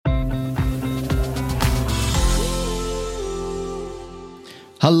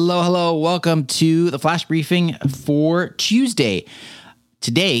Hello. Welcome to the flash briefing for Tuesday.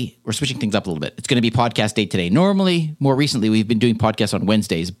 Today, we're switching things up a little bit. It's going to be podcast day today. Normally, more recently, we've been doing podcasts on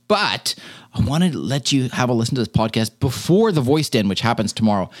Wednesdays, but I wanted to let you have a listen to this podcast before the Voice Den, which happens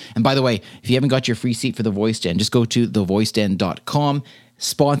tomorrow. And by the way, if you haven't got your free seat for the Voice Den, just go to thevoiceden.com,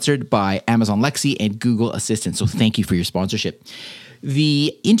 sponsored by Amazon Lexi and Google Assistant. So thank you for your sponsorship.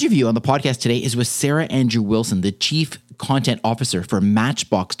 The interview on the podcast today is with Sarah Andrew Wilson, the Chief Content Officer for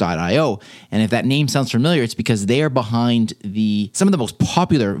Matchbox.io. And if that name sounds familiar, it's because they are behind some of the most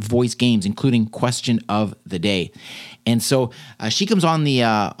popular voice games, including Question of the Day. And so she comes on the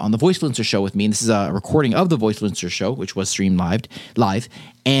Voicefluencer show with me, and this is a recording of the Voicefluencer show, which was streamed live.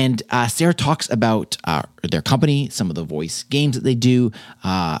 And Sarah talks about their company, some of the voice games that they do,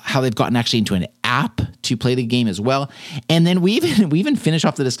 how they've gotten actually into an app to play the game as well. And then we even finish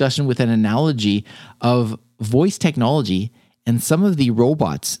off the discussion with an analogy of voice technology and some of the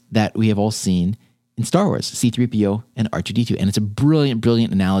robots that we have all seen in Star Wars, C-3PO and R2-D2. And it's a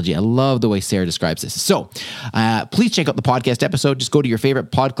brilliant analogy. I love the way Sarah describes this. So please check out the podcast episode. Just go to your favorite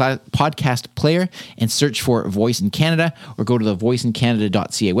podcast player and search for Voice in Canada, or go to the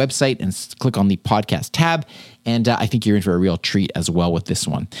voiceincanada.ca website and click on the podcast tab. And I think you're in for a real treat as well with this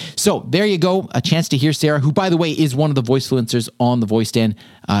one. So there you go. A chance to hear Sarah, who, by the way, is one of the Voicefluencers on the Voice Den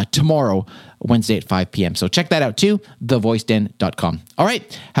tomorrow, Wednesday at 5 p.m. So check that out too, thevoiceden.com. All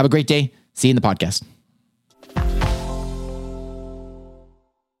right. Have a great day. See you in the podcast.